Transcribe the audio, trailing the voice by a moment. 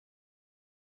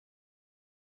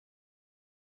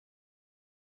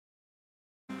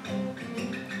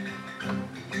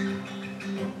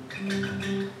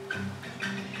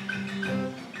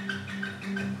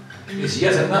is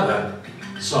yet another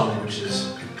song which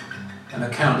is an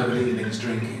account of an evening's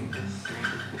drinking.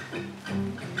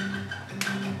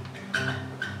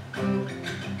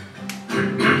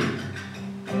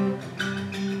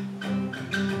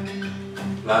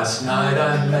 Last night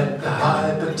I met the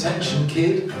Hypertension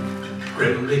kid,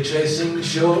 grimly chasing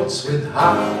shorts with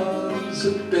halves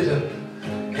of bitter,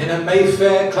 in a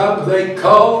Mayfair club they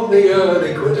called the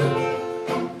Early Quitter.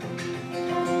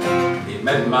 He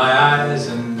met my eyes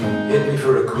and hit me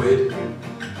for a quid.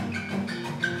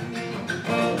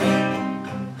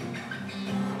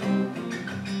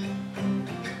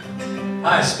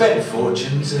 I spent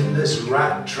fortunes in this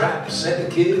rat trap, said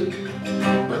the kid,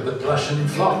 but the plush and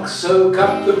flock soak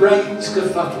up the brain's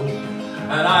kerfuffle,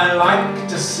 and I like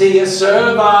to see a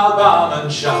servile barman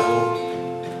shuffle.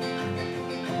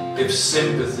 If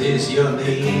sympathy's your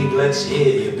need, let's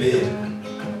hear you bid.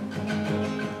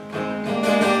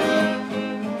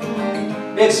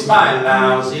 It's my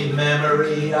lousy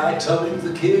memory, I told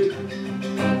the kid.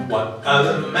 What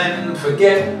other men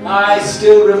forget, I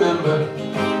still remember.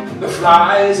 The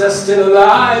flies are still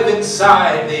alive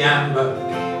inside the amber.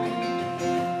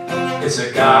 It's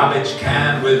a garbage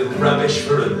can with rubbish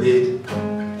for a lid.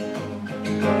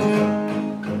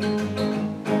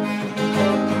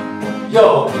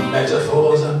 Your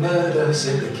metaphors are murder,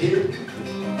 said the kid.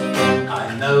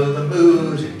 I know the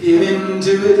mood, give in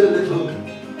to it a little.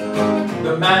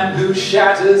 The man who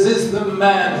shatters is the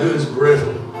man who's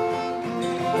brittle.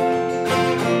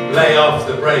 Lay off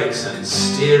the brakes and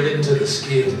steer into the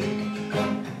skid.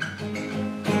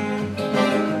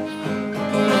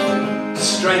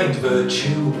 Strained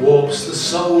virtue warps the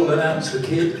soul, announced the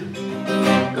kid.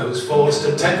 Those forced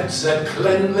attempts at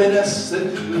cleanliness that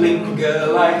linger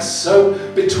like soap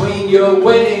between your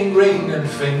wedding ring and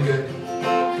finger.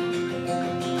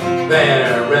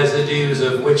 They're residues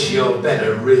of which you're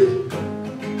better rid.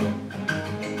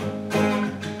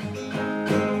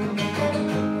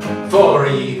 For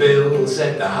evil,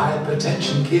 said the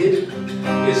Hypertension kid,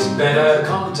 is better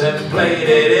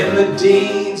contemplated in the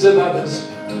deeds of others,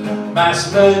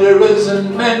 mass murderers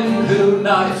and men who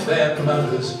knife their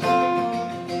mothers.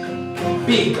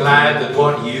 Be glad that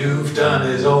what you've done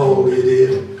is all you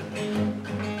did.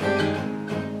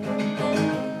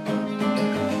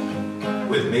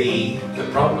 With me, the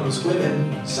problem's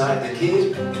women, sighed the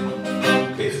kid,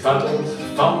 befuddled,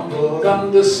 fumbled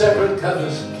under separate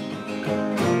covers.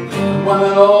 One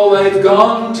and all they've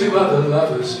gone to other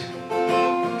lovers.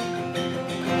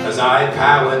 As I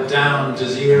powered down to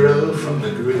zero from the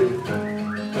grid.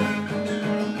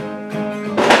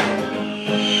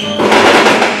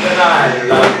 But I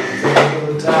love the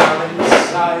little darling,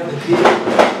 sighed the kid.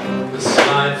 The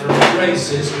slide from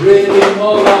grace is really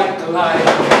more like life,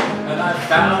 and I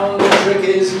found the trick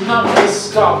is not to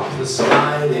stop the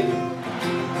sliding,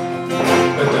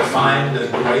 but to find a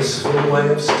graceful way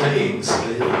of staying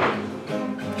still.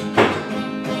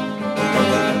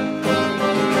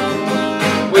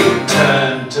 We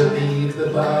turned to leave the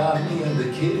bar, me and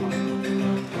the kid.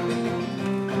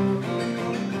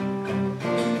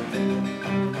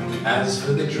 As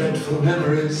for the dreadful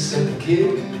memories, said the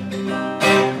kid,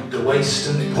 the waste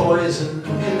and poison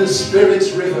in the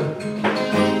spirit's river,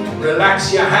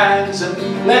 relax your hands and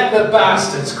let the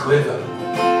bastards quiver.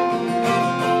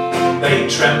 They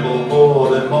tremble more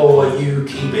the more you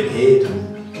keep it hid.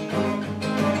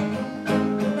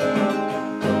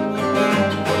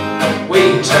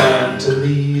 We turned to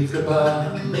leave the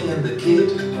bar, me and the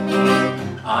kid,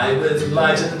 I with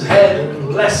lightened head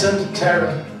and lessened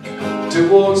terror,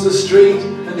 towards the street,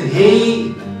 and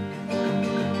he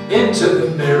into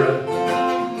the mirror.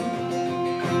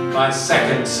 My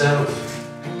second self,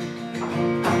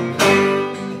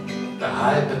 the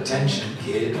Hypertension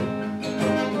kid.